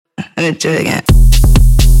Let me do it again.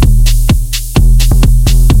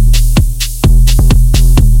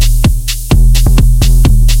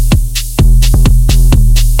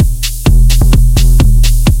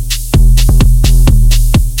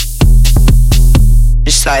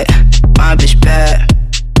 Just like, my bitch bad.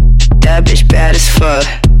 That bitch bad as fuck.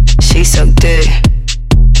 She so dick,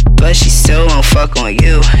 but she still won't fuck on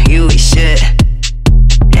you. You eat shit.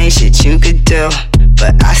 Ain't shit you could do,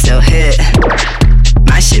 but I still hit.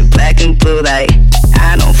 My shit black and blue like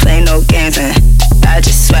I don't play no games and I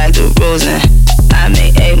just swag the rules and I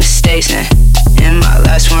made 8 mistakes and in my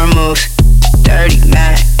last 4 moves, dirty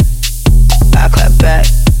Mac, I clap back.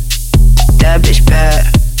 That bitch bad.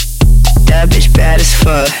 That bitch bad as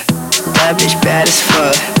fuck. That bitch bad as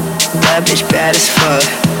fuck. That bitch bad as fuck.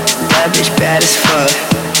 That bitch bad as fuck.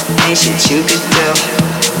 Ain't shit you could do.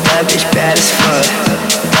 That bitch bad as fuck.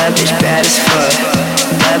 That bitch bad as fuck.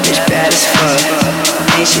 That bitch bad as fuck.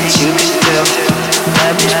 Ain't shit you could do.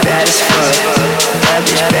 That bitch bad as fuck. That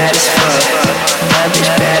bitch bad as fuck. That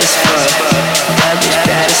bitch bad as fuck. That bitch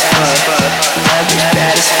bad as fuck. That bitch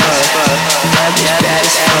bad as fuck. That bitch bad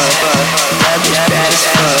as fuck. That bitch bad as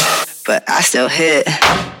fuck. But I still hit.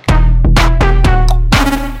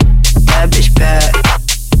 That bitch bad.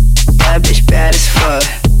 That bitch bad as fuck.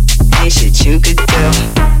 Ain't shit you could do.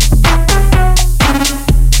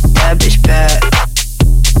 That bitch bad.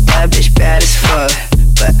 That bitch bad as fuck.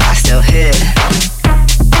 But I still hit.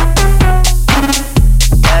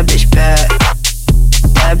 That bitch bad.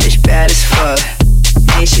 That bitch bad as fuck.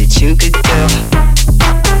 Ain't shit you could do.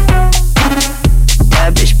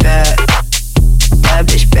 That bitch bad. That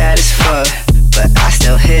bitch bad as fuck, but I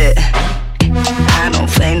still hit. I don't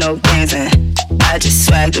play no games and I just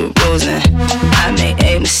swag the rules and I made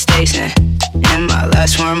 8 mistakes and in my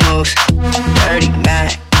last 4 moves, dirty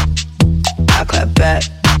Mac, I clap back.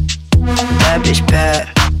 That bitch bad.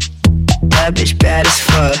 That bitch bad as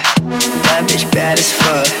fuck. That bitch bad as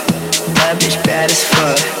fuck. That bitch bad as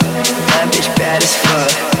fuck. That bitch bad as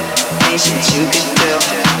fuck. Ain't shit you could do.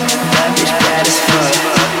 That bitch bad as fuck.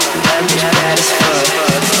 That bitch bad as fuck.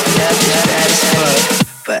 That bitch bad as fuck.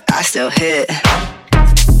 But I still hit.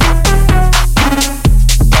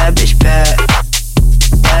 That bitch bad.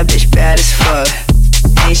 That bitch bad as fuck.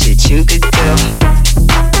 Ain't shit you could do.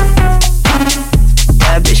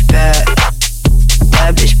 That bitch bad.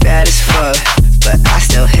 That bitch bad as fuck. But I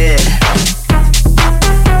still hit.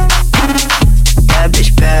 That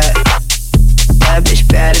bitch bad. That bitch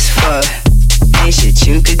bad as fuck. Ain't shit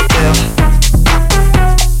you could do.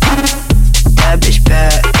 That bitch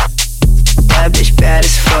bad. That bitch bad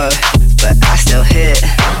as fuck. But I still hit.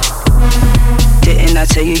 Didn't I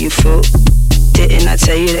tell you you fool? Didn't I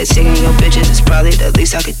tell you that taking your bitches is probably the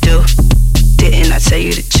least I could do? Didn't I tell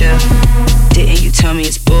you to chill? Didn't you tell me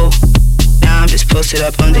it's bull? Now I'm just posted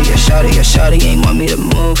up under your shawty ain't want me to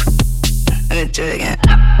move. Let me do it again.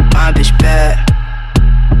 My bitch bad.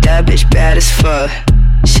 That bitch bad as fuck.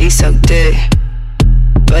 She so dick,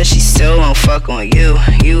 but she still won't fuck on you.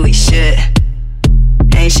 You eat shit.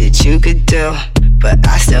 Ain't shit you could do, but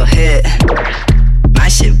I still hit. My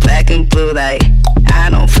shit black and blue like I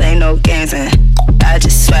don't play no games and I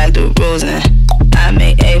just swag the rules and I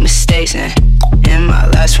made 8 mistakes and in my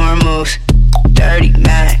last 4 moves, dirty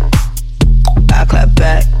Mac, I clap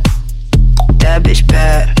back. That bitch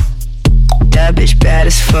bad. That bitch bad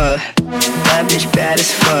as fuck. That bitch bad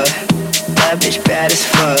as fuck. That bitch bad as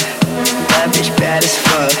fuck. That bitch bad as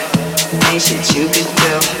fuck. Ain't shit you could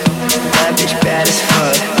do. That bitch bad as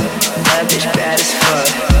fuck. That bitch bad as fuck.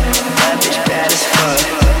 That bitch bad as fuck.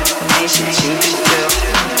 Ain't shit you could do.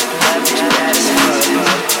 That bitch bad as fuck.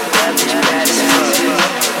 That bitch bad as fuck.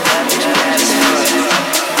 That bitch bad as fuck.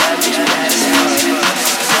 That bitch bad as fuck.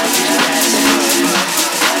 That bitch bad as fuck.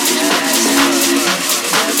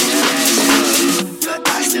 That bitch bad as fuck. But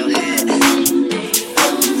I still hit.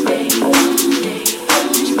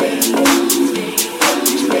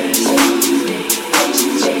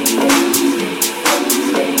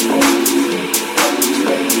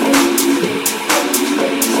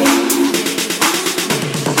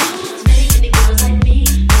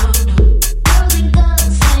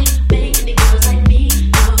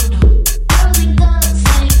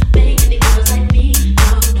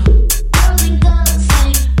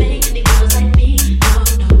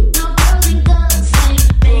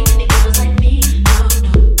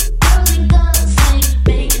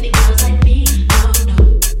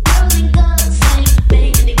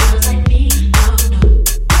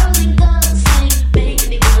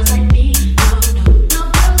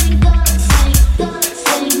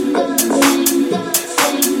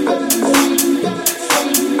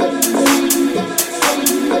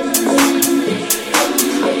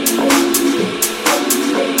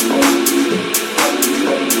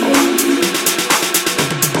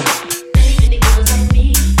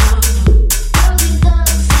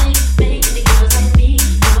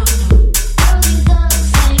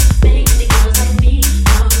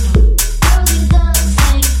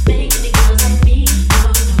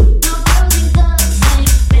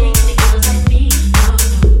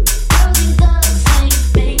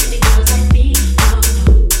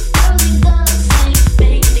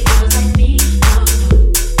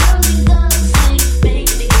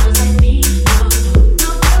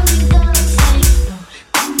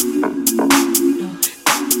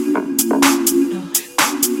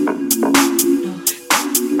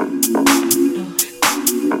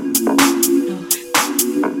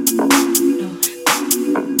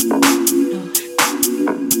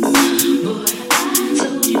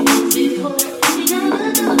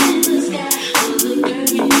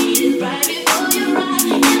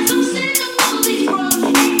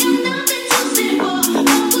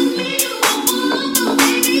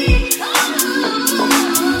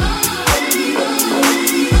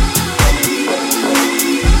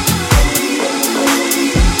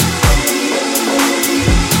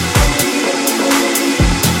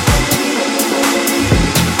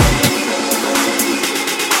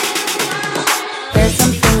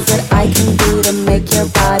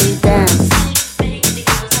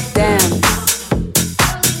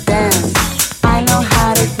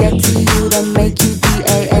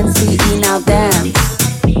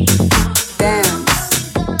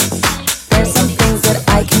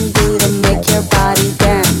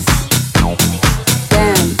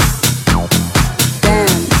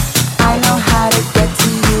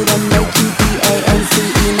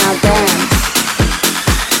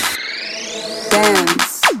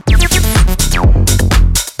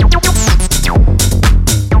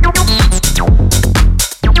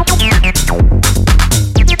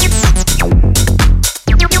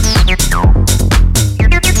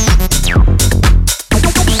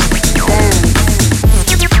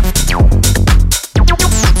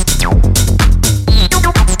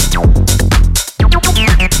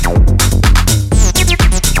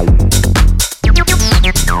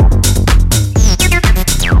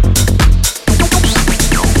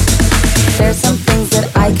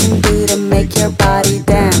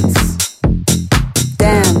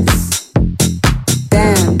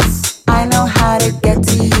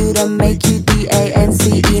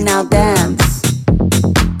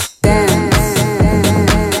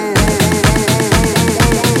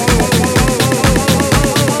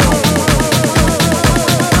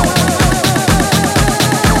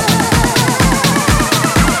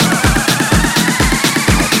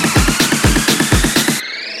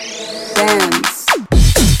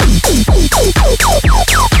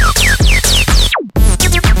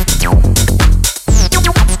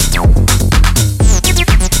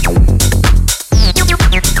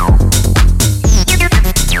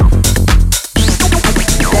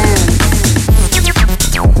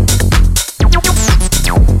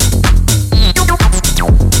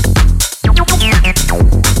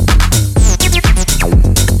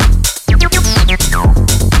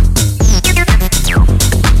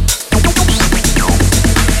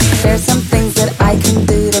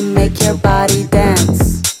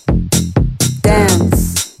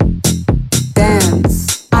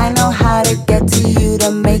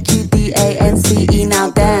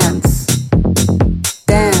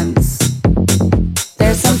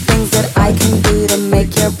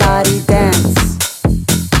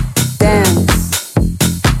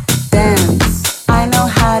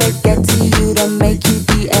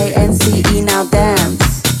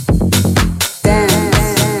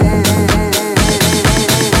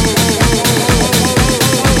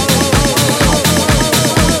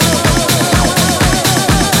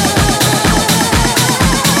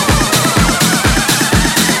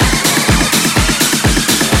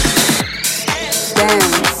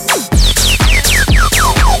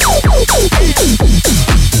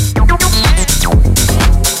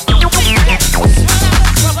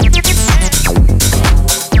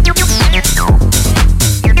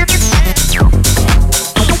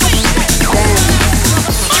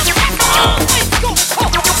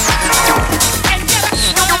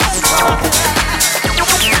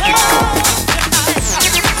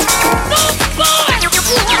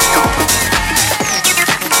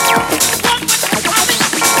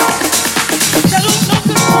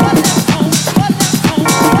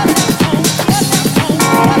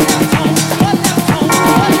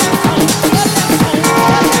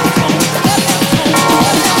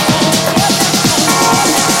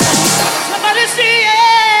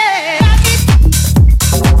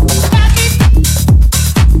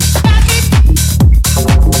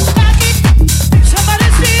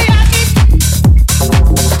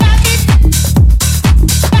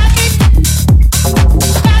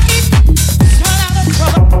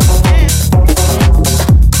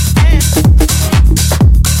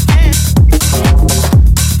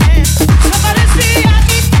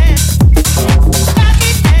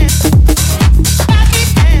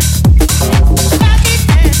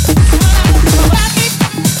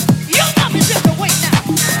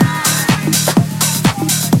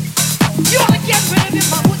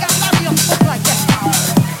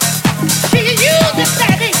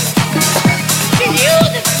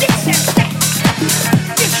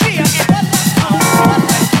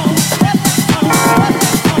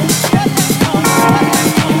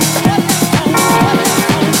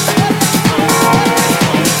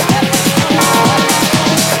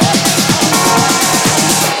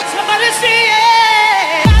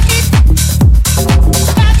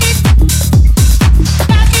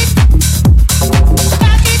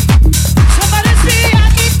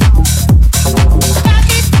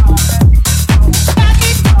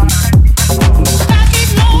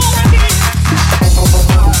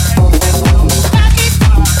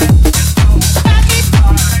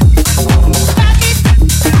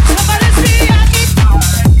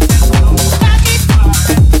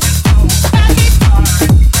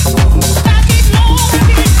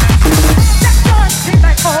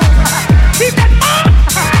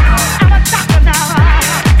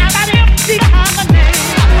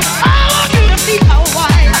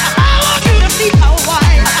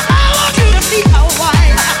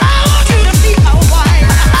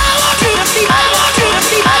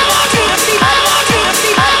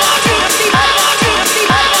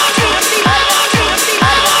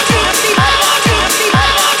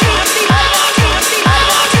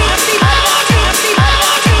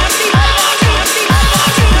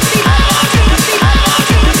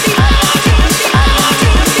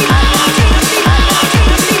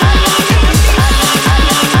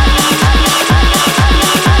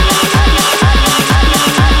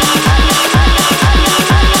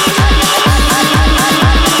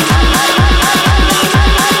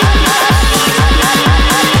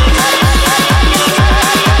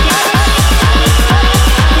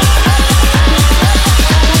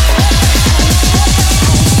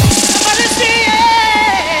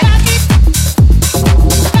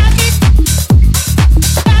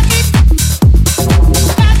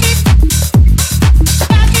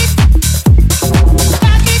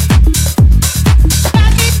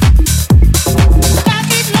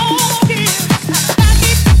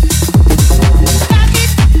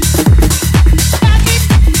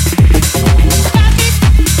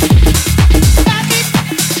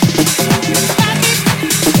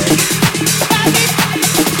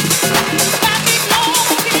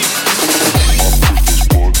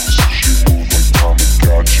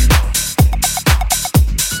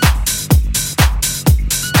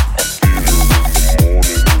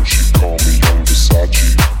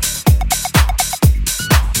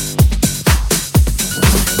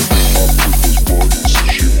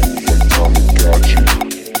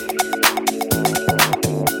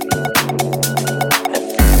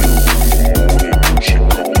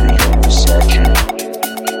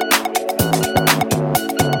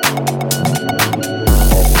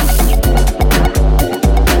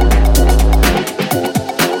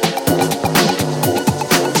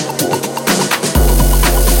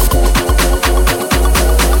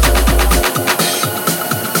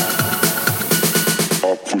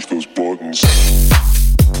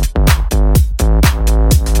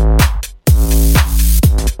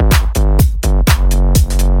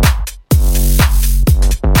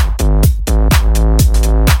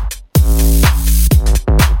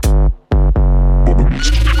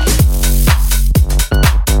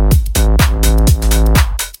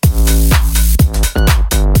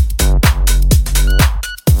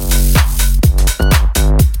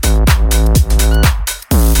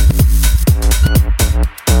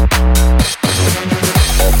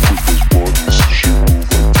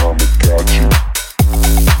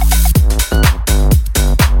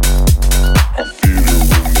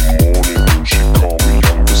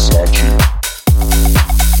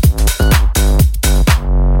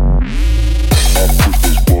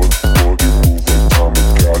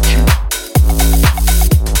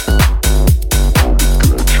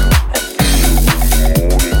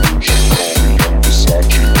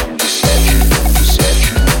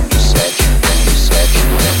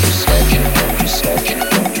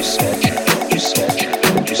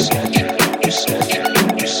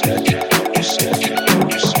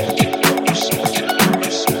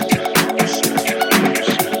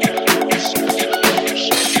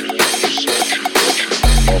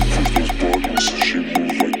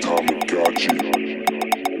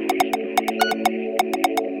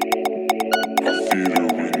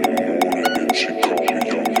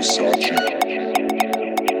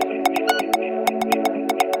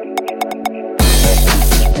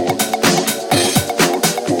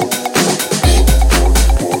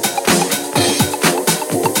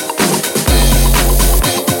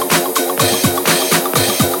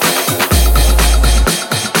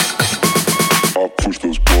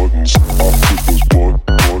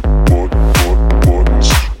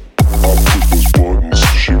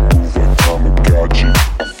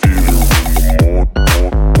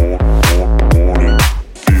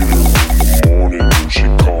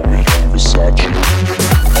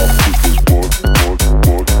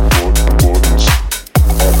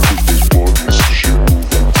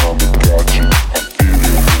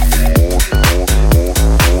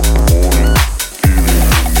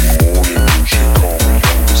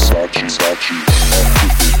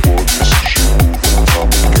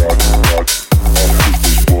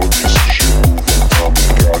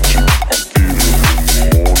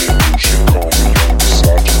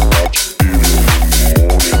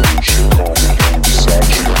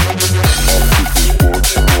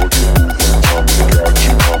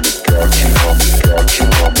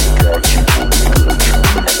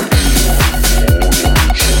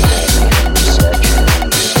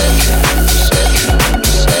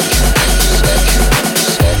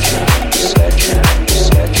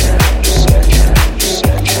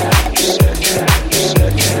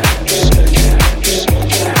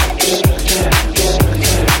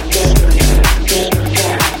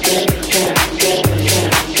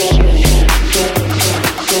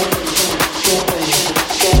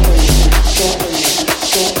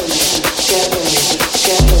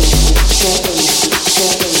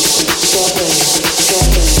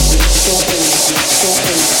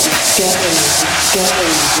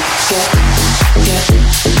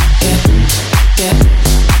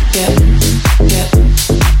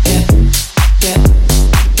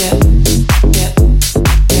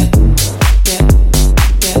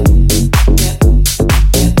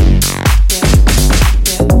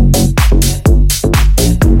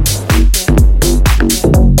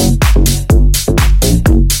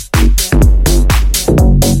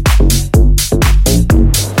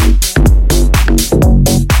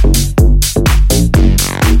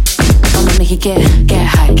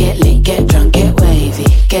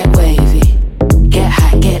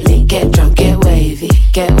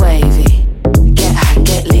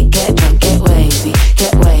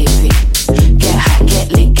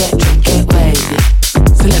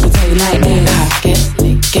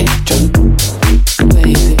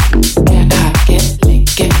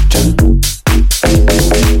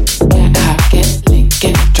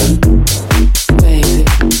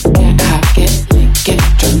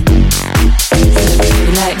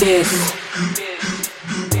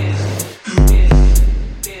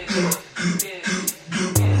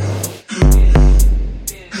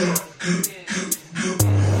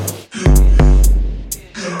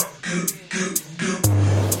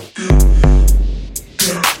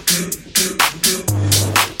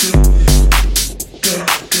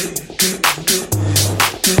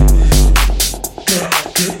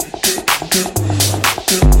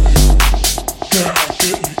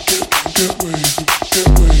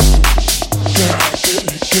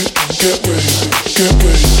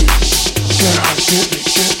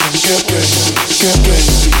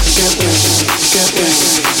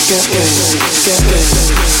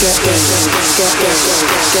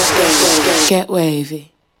 Get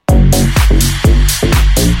wavy.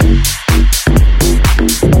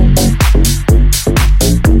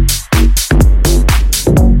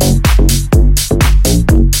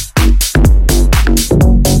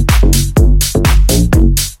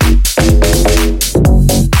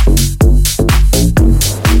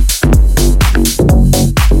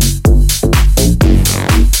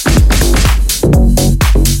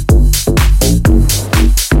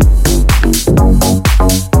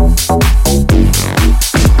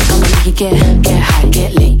 Get high,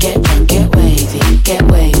 get lit, get drunk, get wavy, get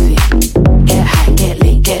wavy.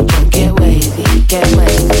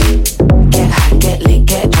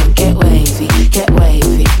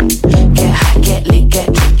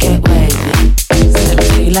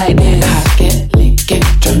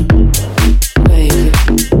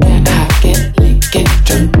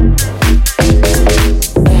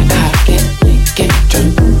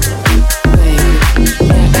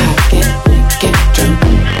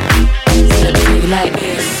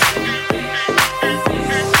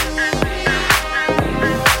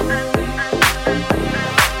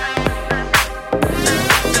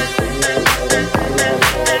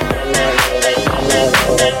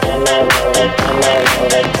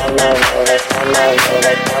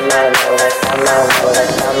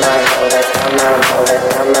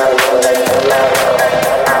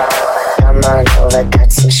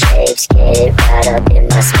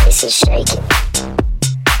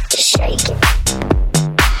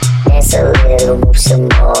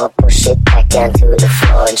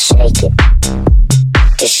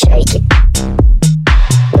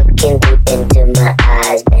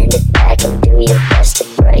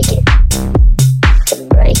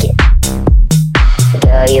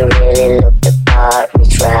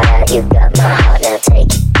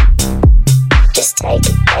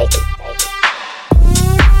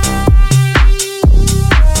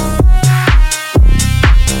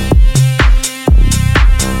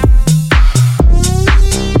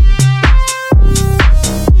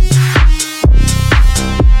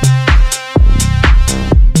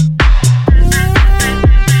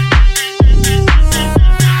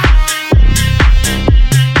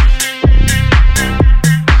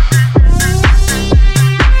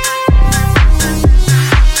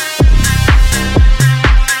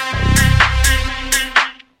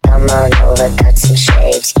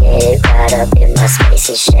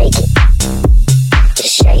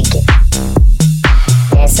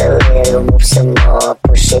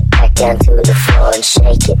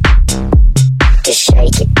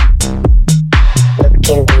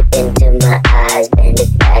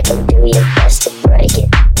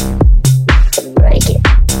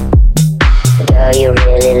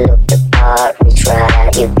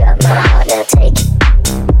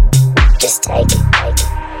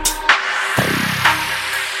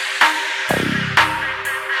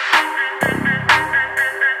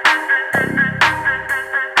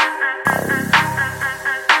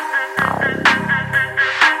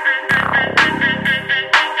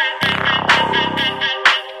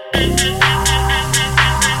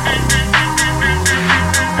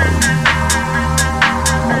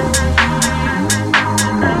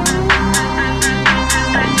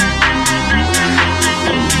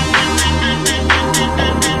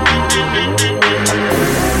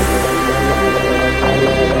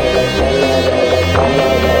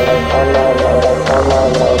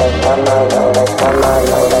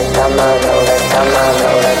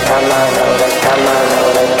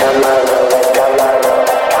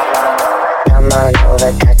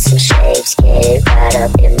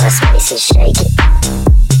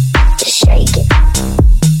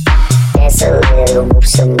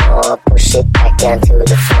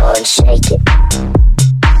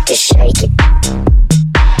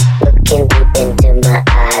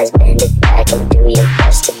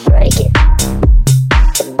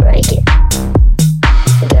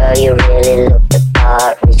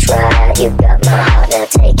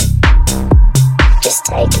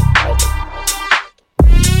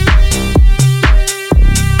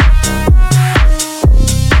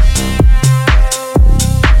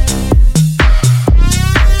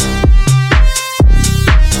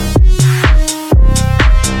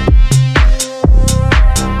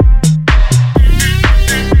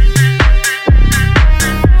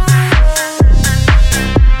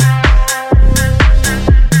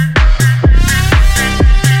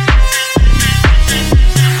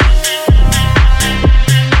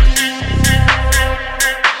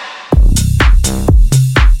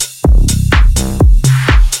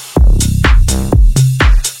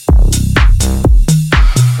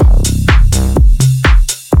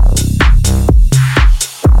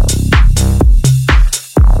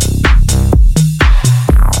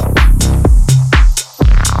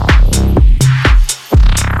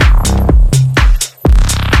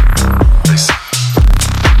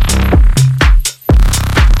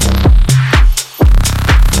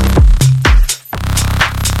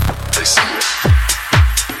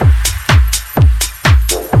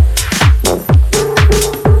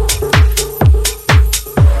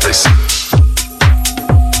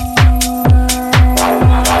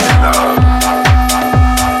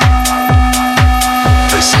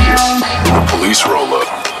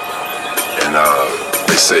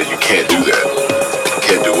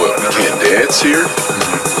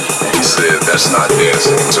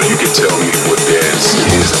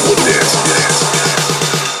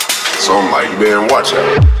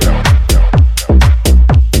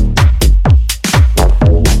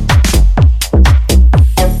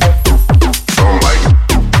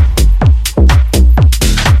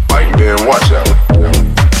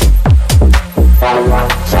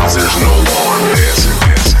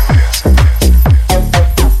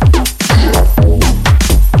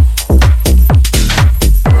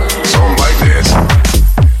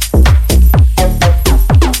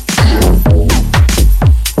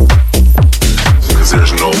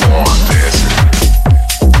 There's no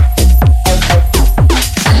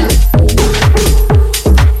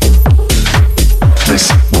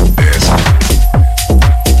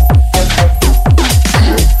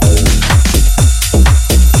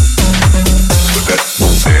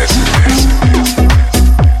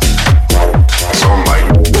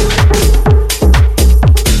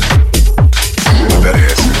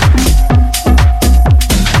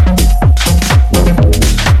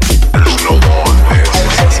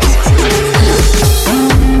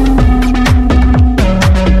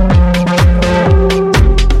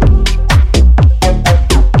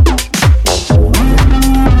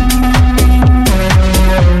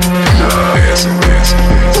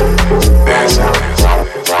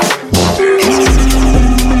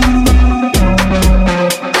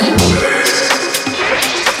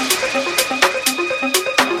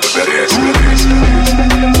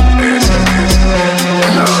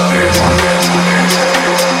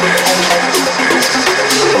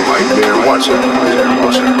there and watch it.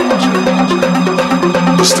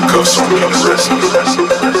 What's the cuffs on me and rest?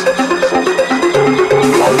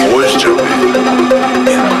 My boys jump in,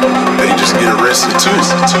 and they just get arrested too.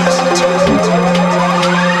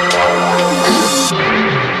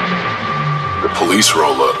 The police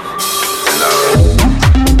roll up, and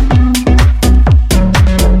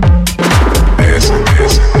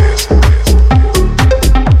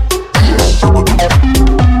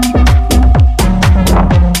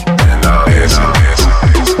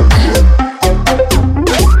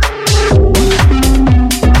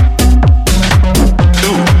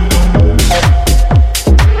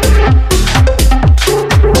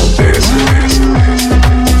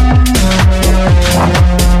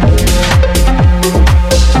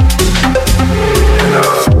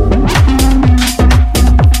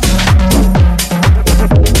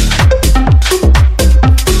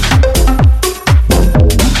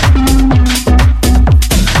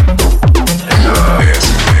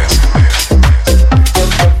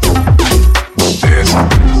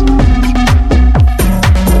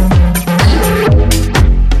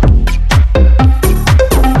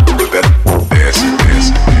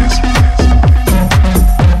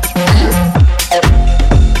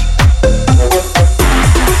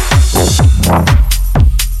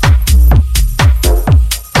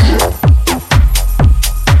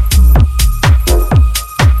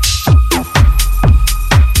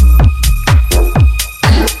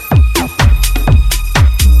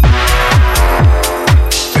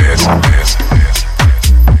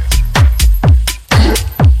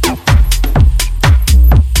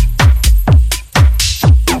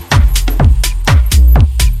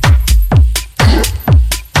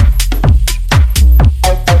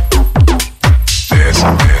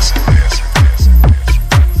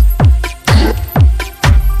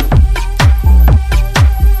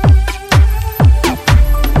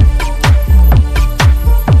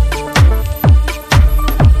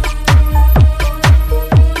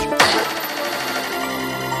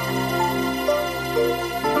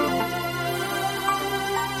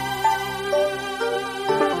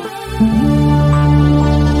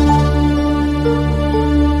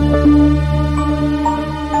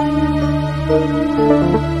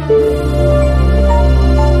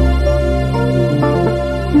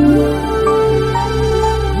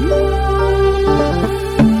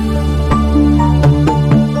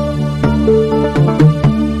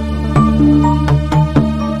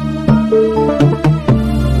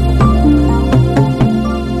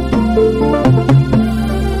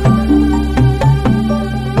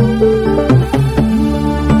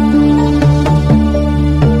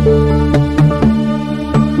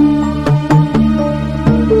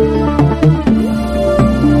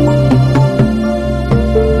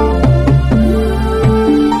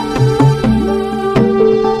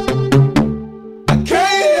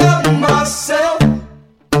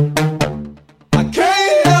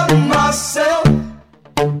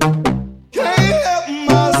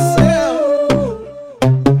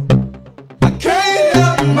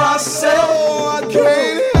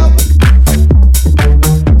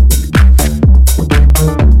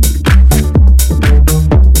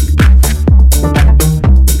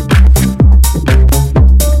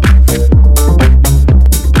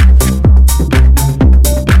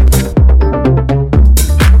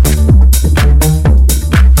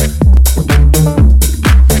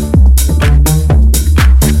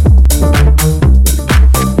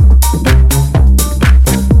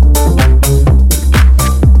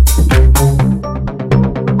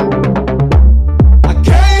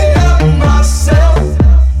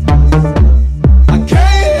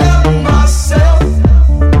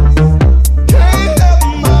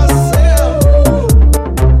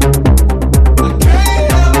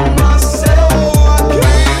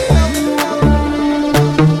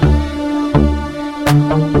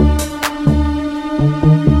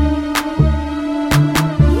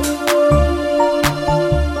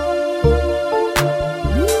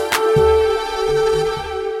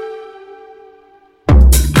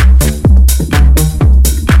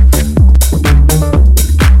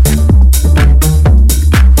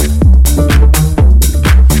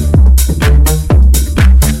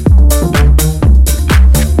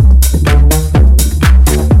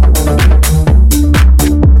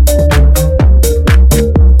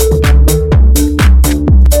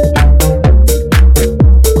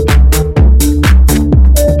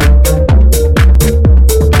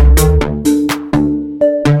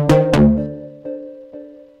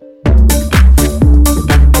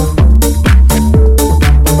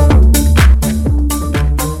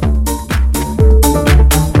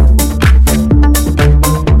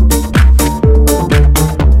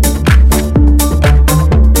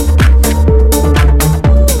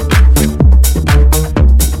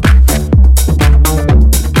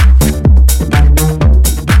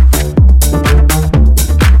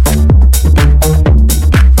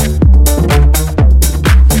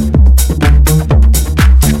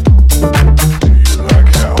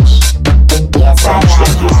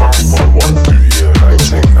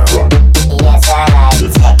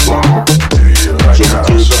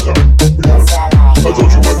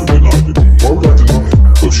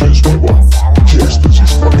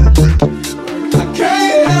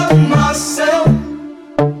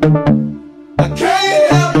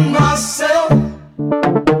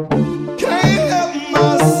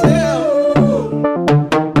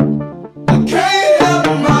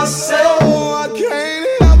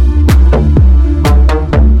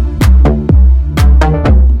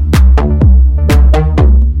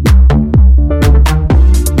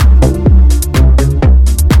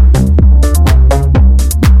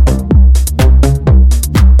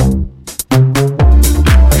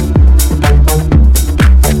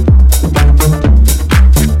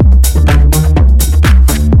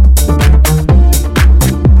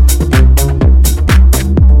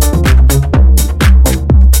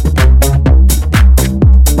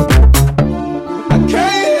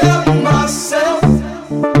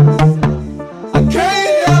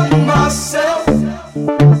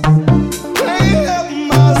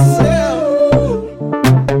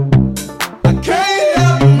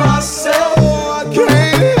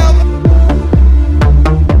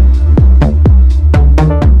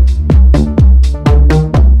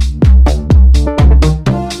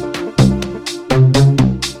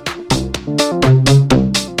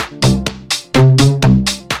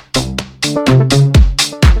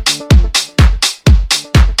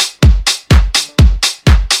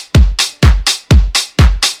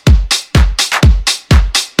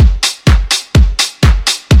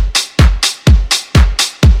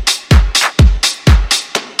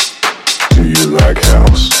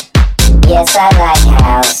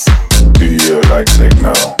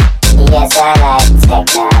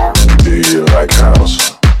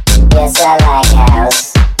I'm gonna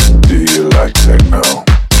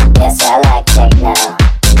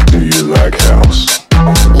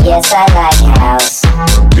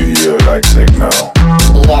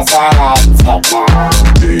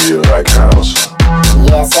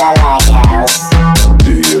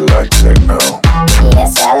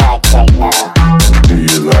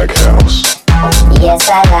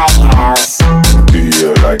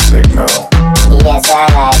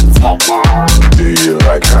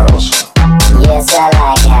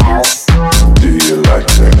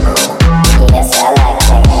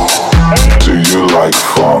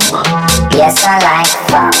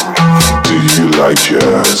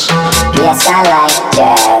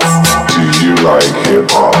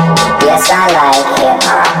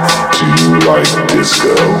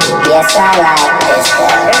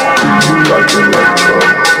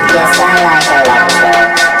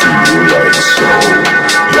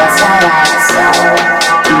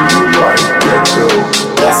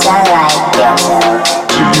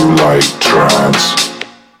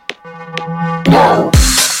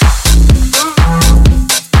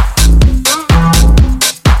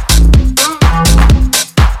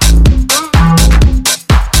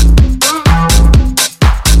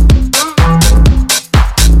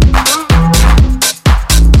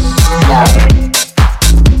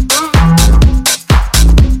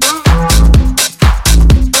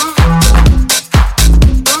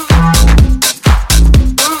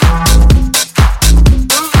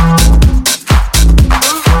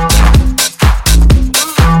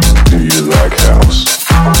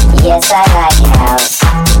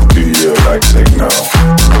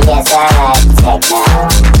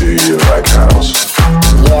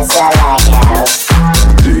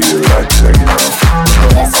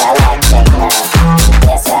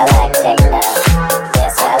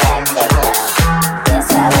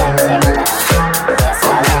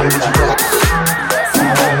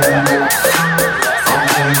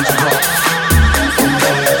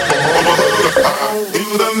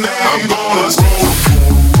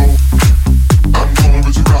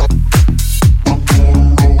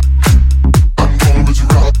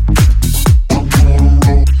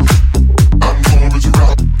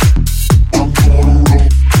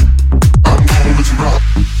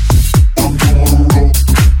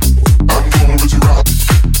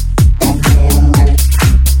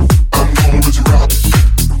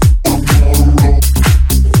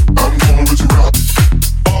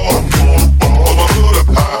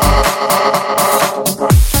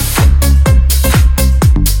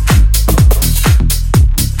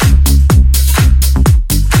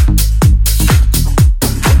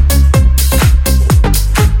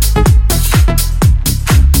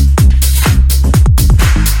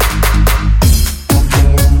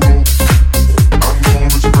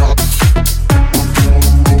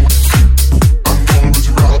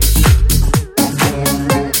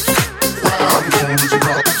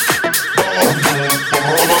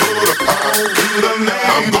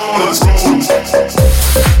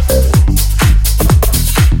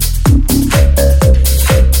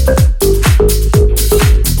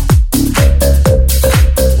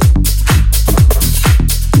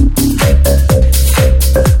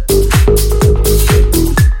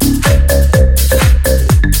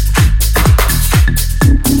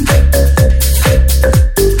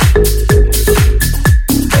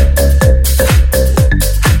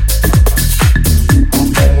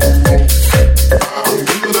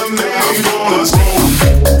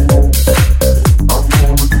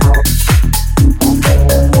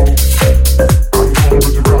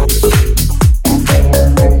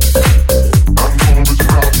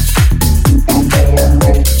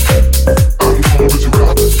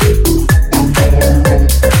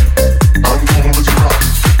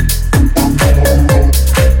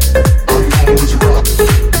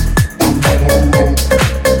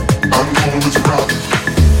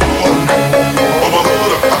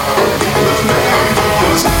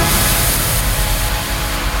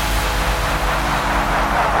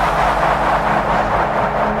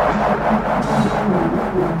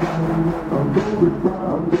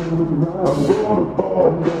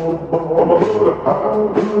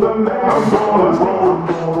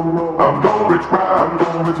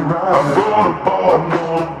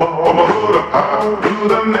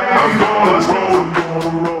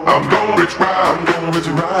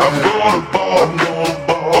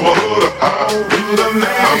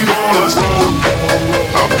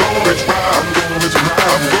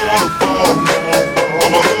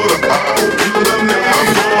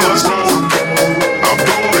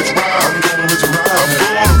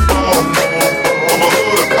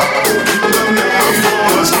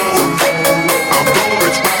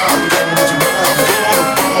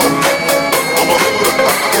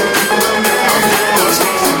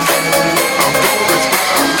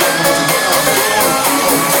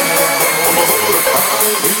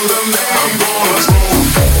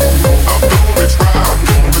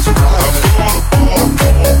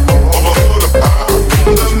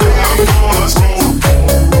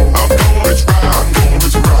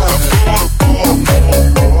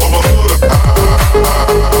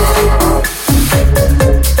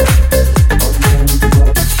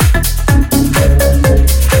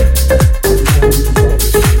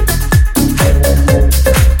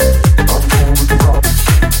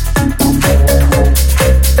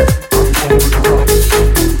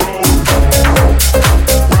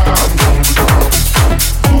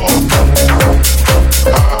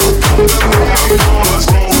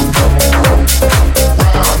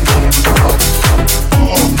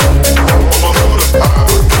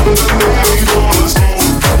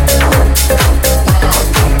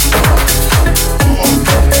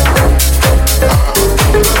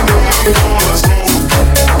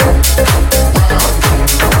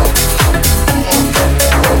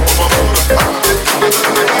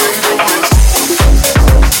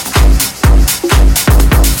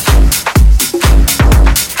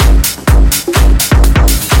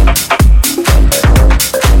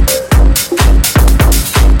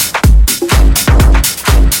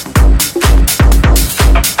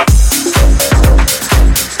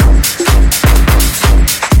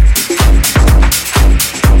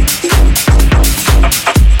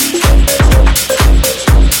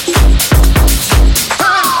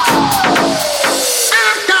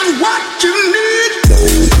Got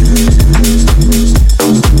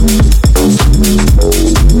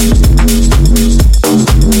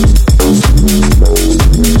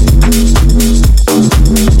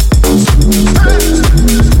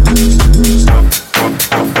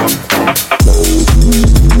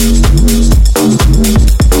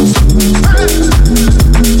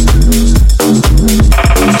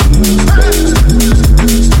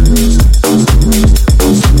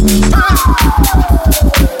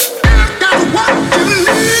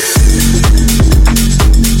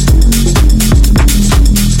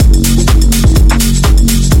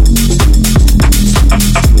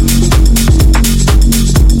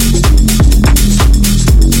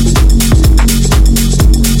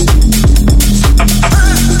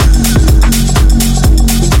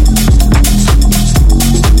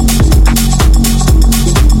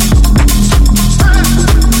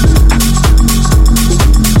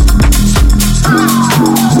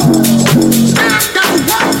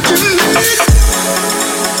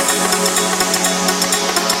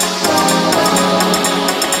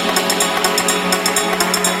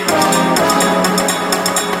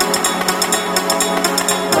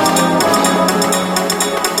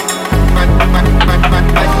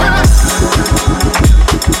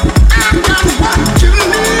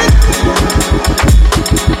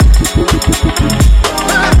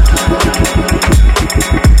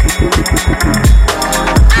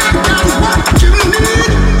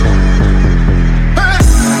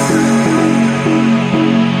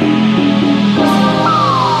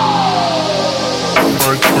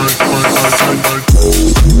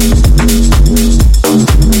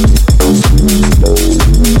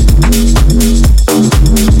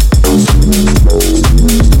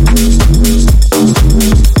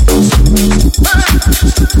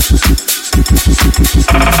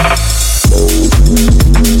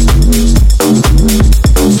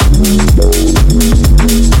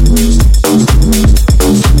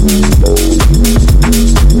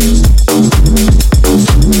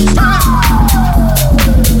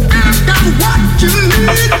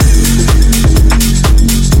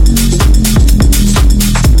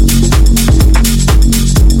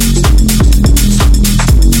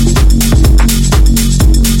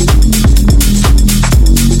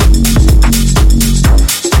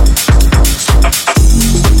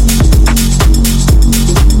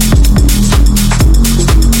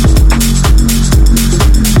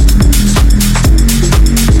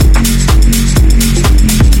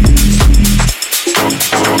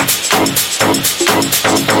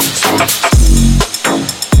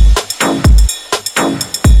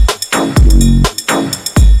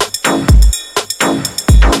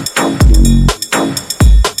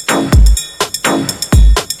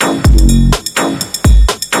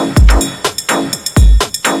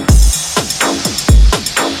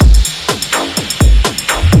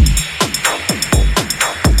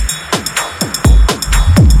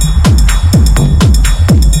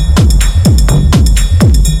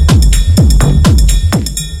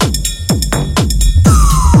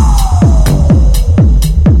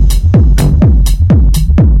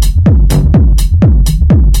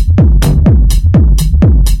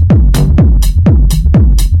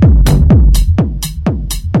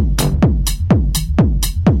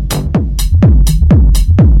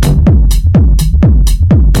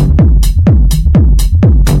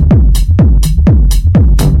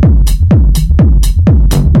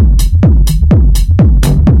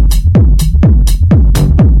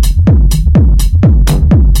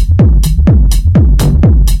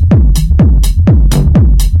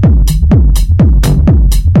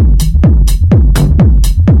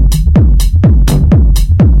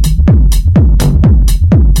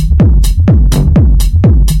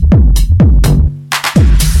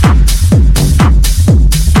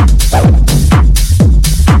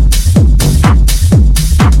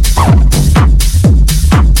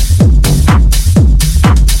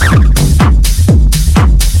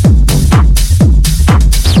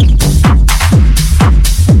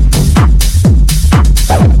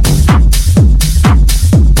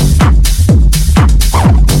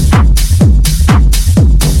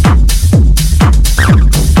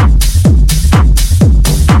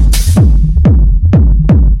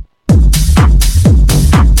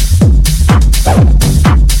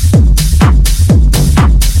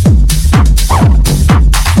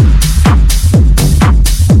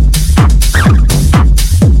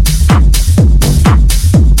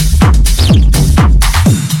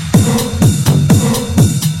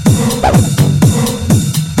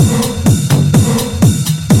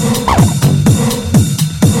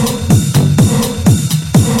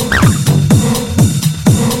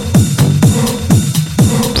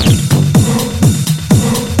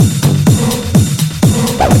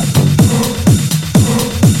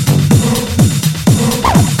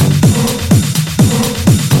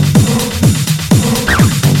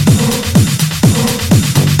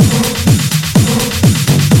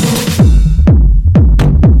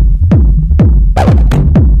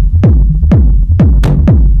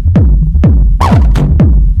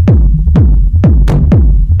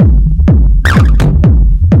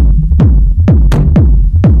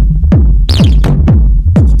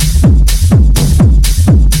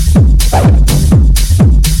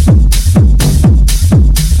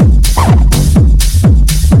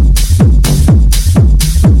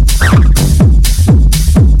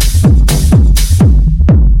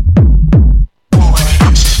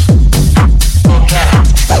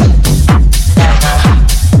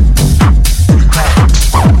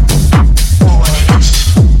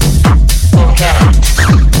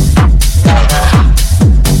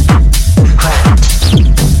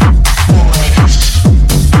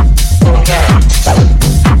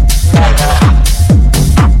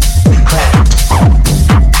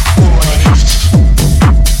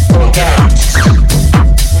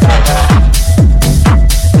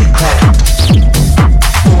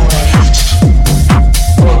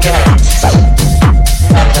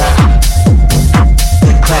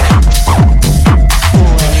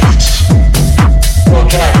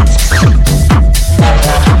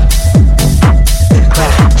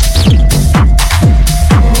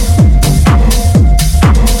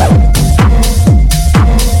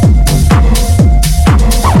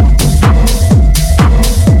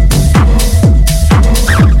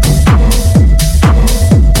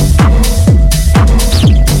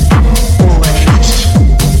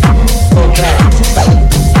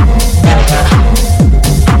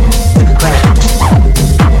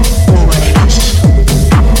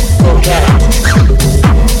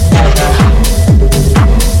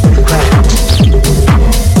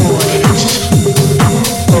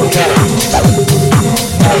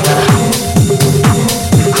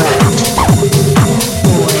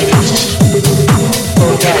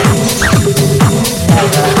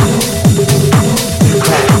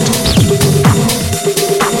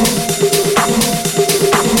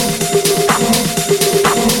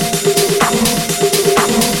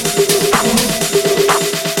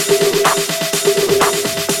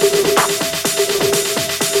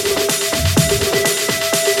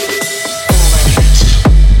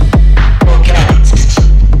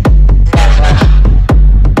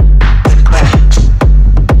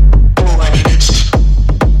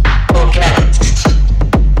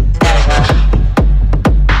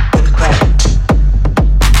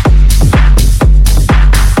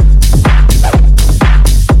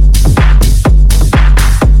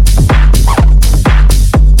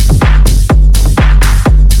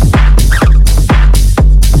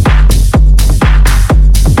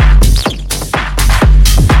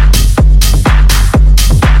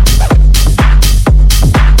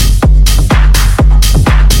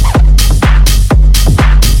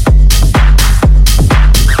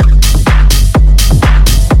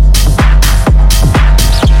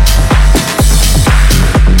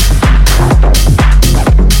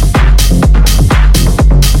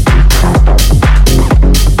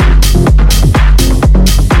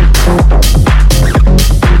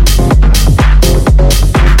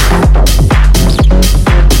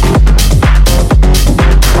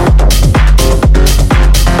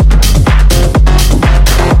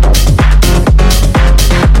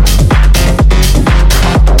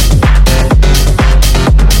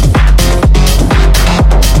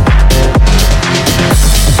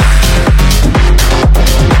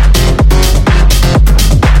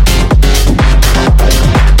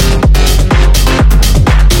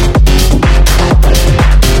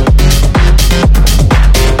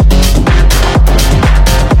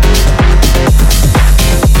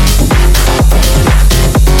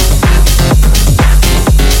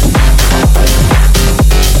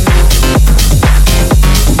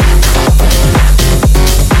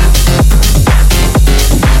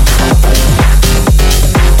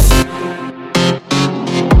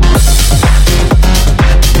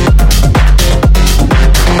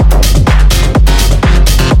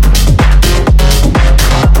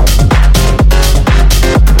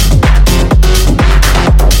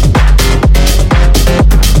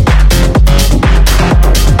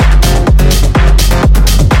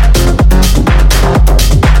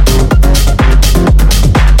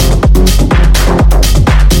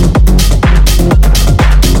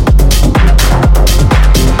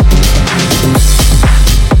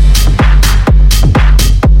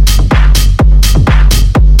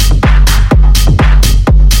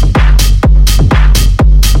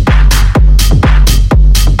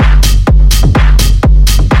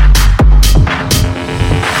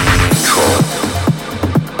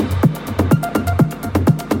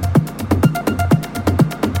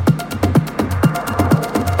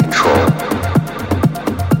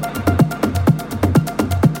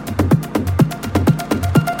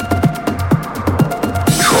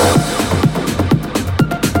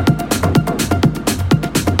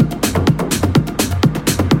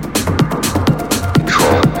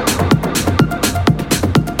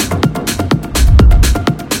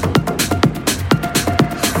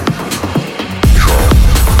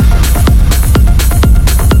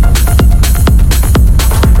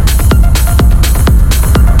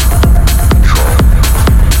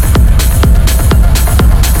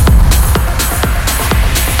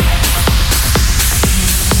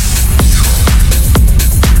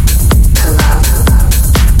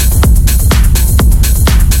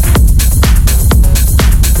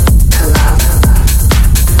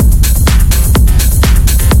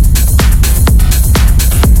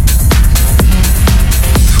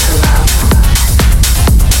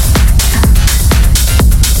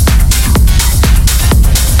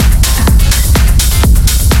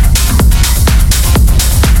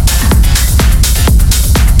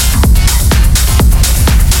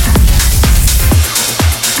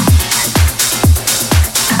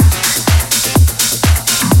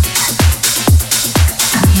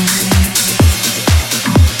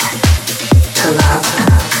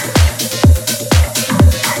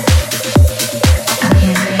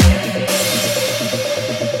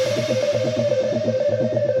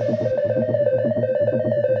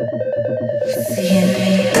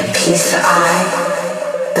The peace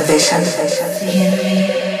I, the vision,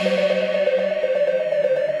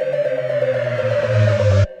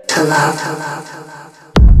 to love.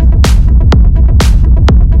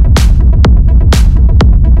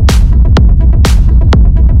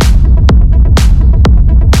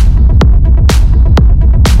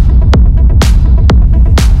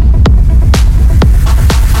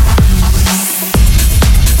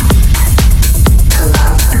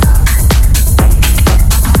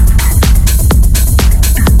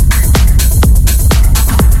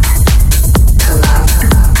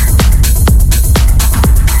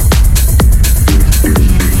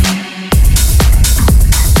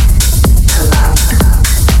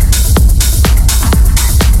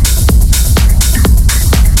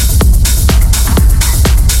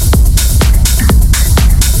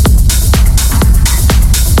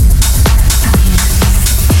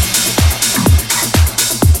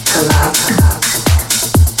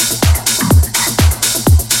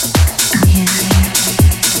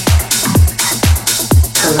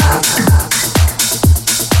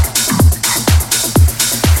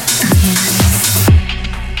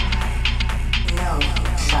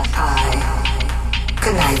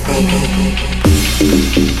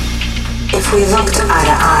 If we looked eye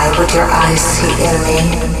to eye, would your eyes see in me,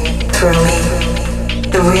 through me,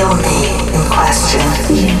 the real me in question?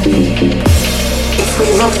 If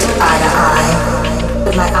we looked eye to eye,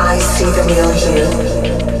 would my eyes see the real you?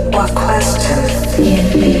 What question?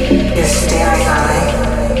 Your staring eye,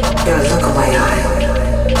 your look away eye,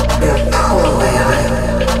 your pull away eye,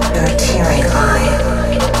 your tearing eye,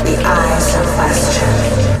 the eyes of question.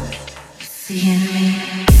 See in me.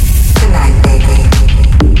 Good night, baby.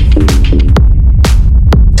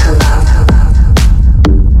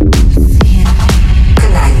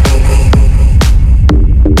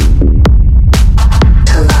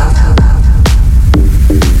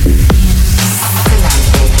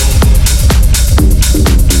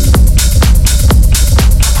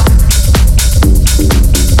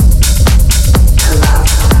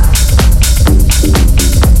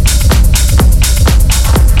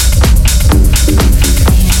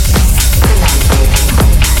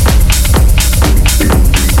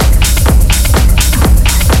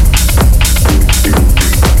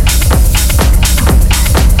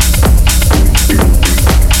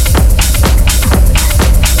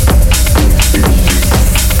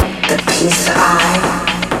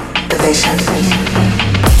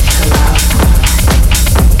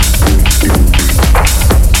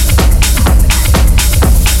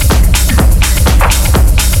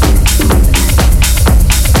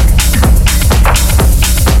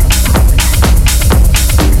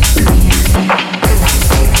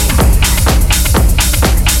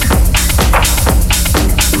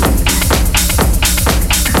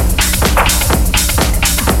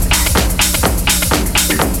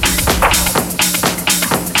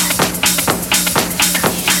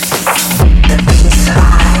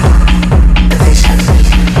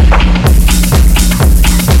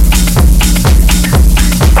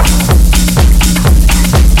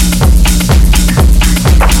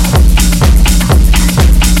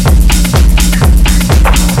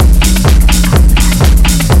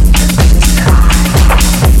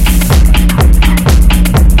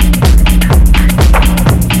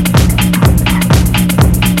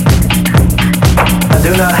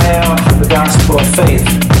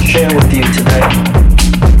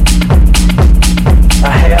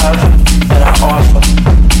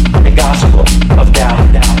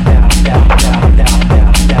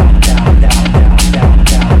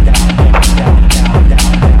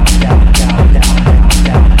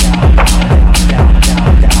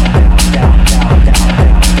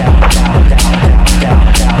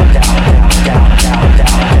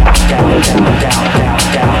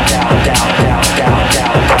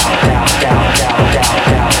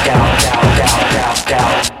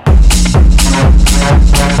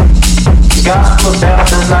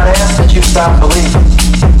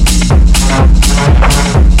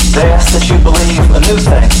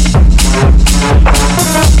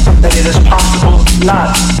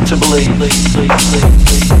 To believe.